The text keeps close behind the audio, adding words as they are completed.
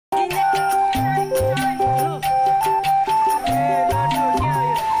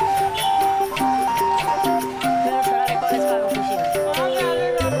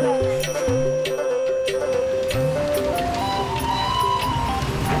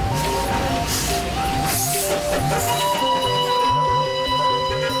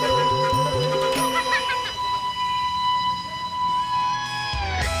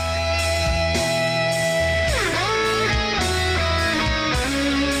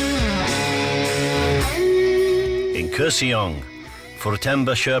Kurseong,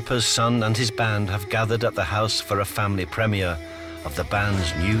 Furtemba Sherpa's son and his band have gathered at the house for a family premiere of the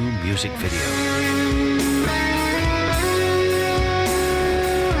band's new music video.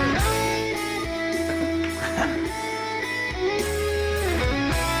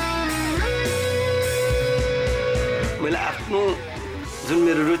 मैले आफ्नो जुन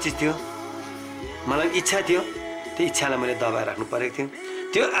मेरो रुचि थियो मलाई इच्छा थियो त्यो इच्छालाई मैले दबाएर राख्नु परेको थियो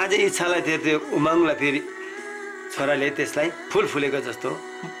त्यो आज इच्छालाई त्यो उमङ्गलाई फेरि छोराले त्यसलाई फुल फुलेको जस्तो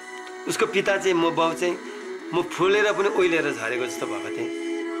उसको पिता चाहिँ म बाउ चाहिँ म फुलेर पनि ओइलेर झरेको जस्तो भएको थिएँ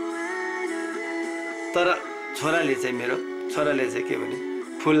तर छोराले चाहिँ के भने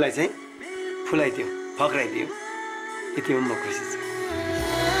फुललाई चाहिँ फुलाइदियो फक्राइदियो यतिमा म खुसी छु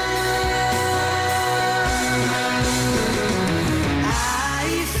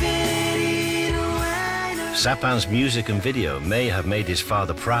Sapan's music and video may have made his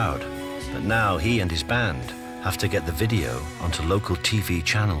father proud, but now he and his band have to get the video onto local TV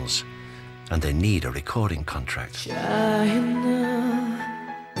channels, and they need a recording contract.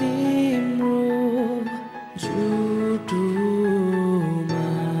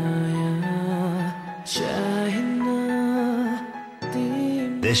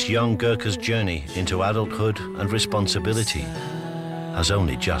 This young Gurkha's journey into adulthood and responsibility has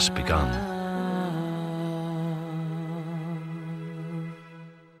only just begun.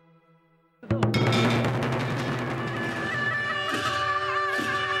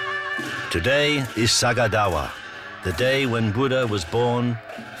 Today is Sagadawa, the day when Buddha was born,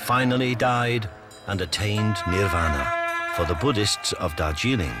 finally died, and attained nirvana. For the Buddhists of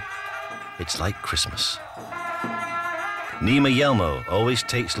Darjeeling, it's like Christmas. Nima Yelmo always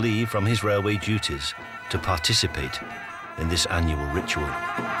takes leave from his railway duties to participate in this annual ritual.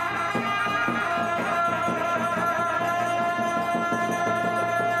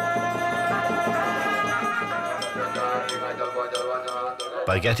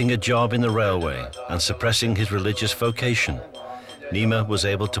 By getting a job in the railway and suppressing his religious vocation, Nima was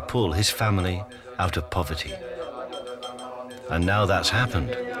able to pull his family out of poverty. And now that's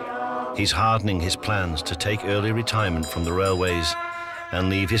happened, he's hardening his plans to take early retirement from the railways and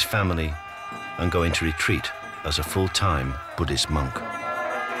leave his family and go into retreat as a full-time Buddhist monk.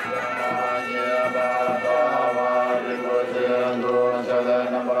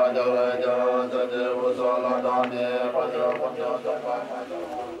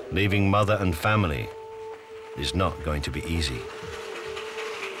 Leaving mother and family is not going to be easy.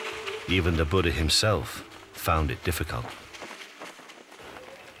 Even the Buddha himself found it difficult.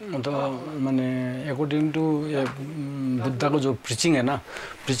 According to Buddha ko preaching hai na,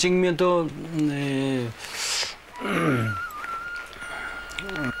 preaching mein to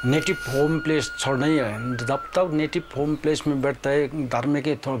native home place छोड़ना ही है. जब तक native home place में बैठता है धर्म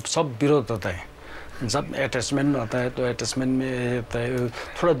के सब विरोध होता है. जब अटैचमेंट आता है तो अटैचमेंट में होता है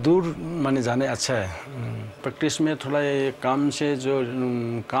थोड़ा दूर माने जाने अच्छा है प्रैक्टिस में थोड़ा काम से जो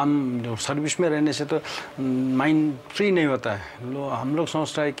काम जो सर्विस में रहने से तो माइंड फ्री नहीं होता है हम लोग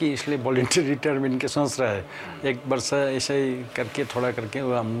सोच रहा है कि इसलिए वॉलंटियर रिटायरमेंट के सोच रहा है एक वर्ष ऐसे ही करके थोड़ा करके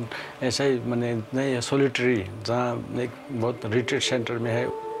वो हम ऐसा ही माने नहीं सोलिटरी जहाँ एक बहुत रिट्रीट सेंटर में है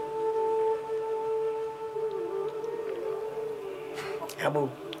अब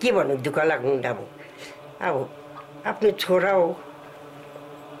के भन्नु दुःख लाग्नु अब आफ्नो छोरा हो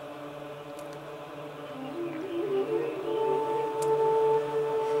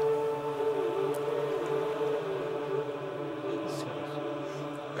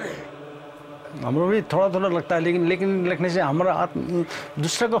हमरो भी थोड़ा लगता है लेकिन लिखने से हमारा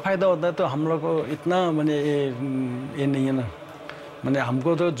दूसरे को फायदा होता है तो हम लोग को इतना माने ये नहीं है ना माने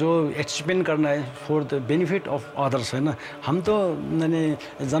हमको तो जो अचीवमेंट करना है for the benefit of others है ना हम तो मैंने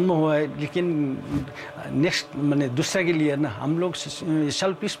जन्म हुआ है लेकिन नेक्स्ट माने दूसरे के लिए ना हम लोग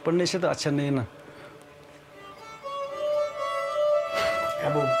सेल्फिश पढ़ने से तो अच्छा नहीं है ना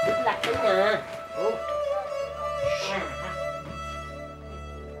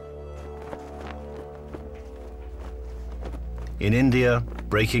In India,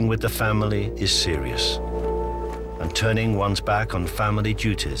 breaking with the family is serious, and turning one's back on family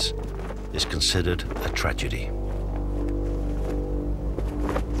duties is considered a tragedy.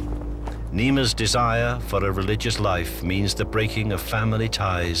 Nima's desire for a religious life means the breaking of family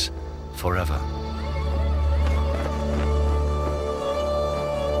ties forever.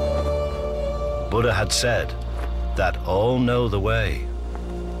 Buddha had said that all know the way,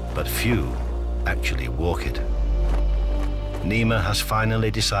 but few actually walk it. Nima has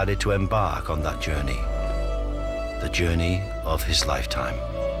finally decided to embark on that journey, the journey of his lifetime.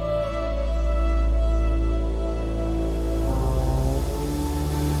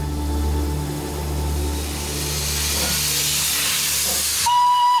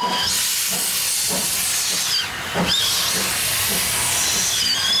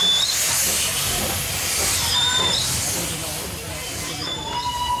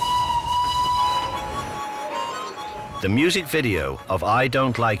 The music video of I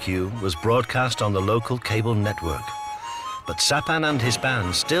Don't Like You was broadcast on the local cable network, but Sapan and his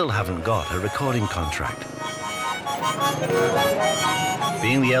band still haven't got a recording contract.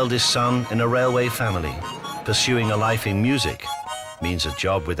 Being the eldest son in a railway family, pursuing a life in music means a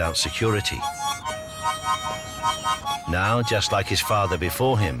job without security. Now, just like his father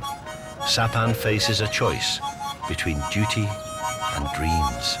before him, Sapan faces a choice between duty and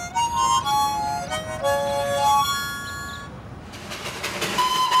dreams.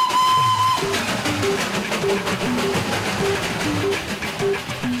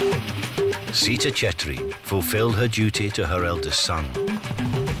 Sita Chetri fulfilled her duty to her eldest son.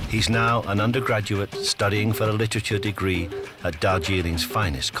 He's now an undergraduate studying for a literature degree at Darjeeling's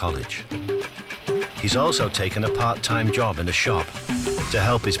finest college. He's also taken a part-time job in a shop to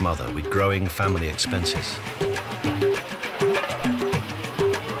help his mother with growing family expenses.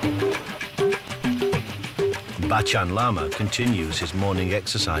 Bachan Lama continues his morning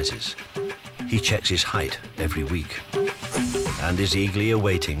exercises. He checks his height every week and is eagerly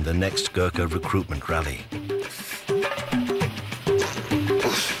awaiting the next Gurkha recruitment rally.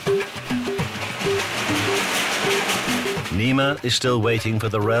 Nima is still waiting for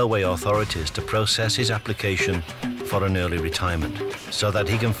the railway authorities to process his application for an early retirement so that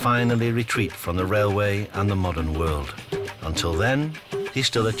he can finally retreat from the railway and the modern world. Until then, he's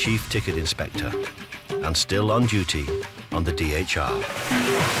still a chief ticket inspector and still on duty on the DHR.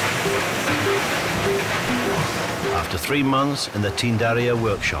 After 3 months in the Tindaria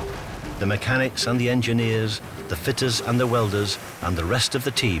workshop, the mechanics and the engineers, the fitters and the welders, and the rest of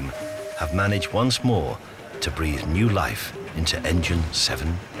the team have managed once more to breathe new life into engine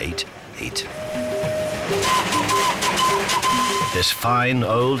 788. This fine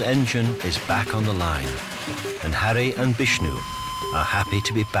old engine is back on the line, and Harry and Bishnu are happy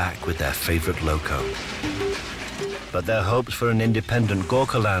to be back with their favorite loco. But their hopes for an independent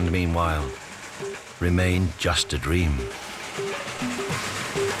Gorkha land, meanwhile, remain just a dream.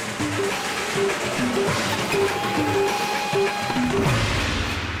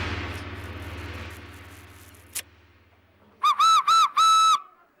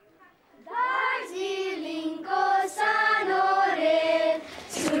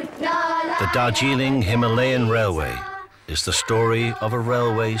 The Darjeeling Himalayan Railway is the story of a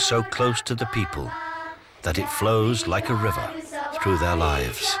railway so close to the people that it flows like a river through their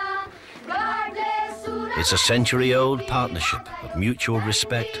lives. It's a century-old partnership of mutual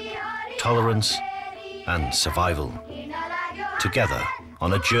respect, tolerance, and survival, together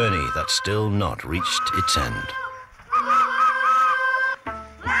on a journey that's still not reached its end.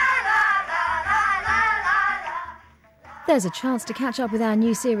 There's a chance to catch up with our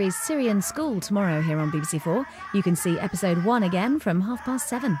new series Syrian School tomorrow here on BBC4. You can see episode 1 again from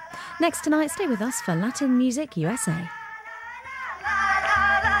 7:30. Next tonight, stay with us for Latin Music USA.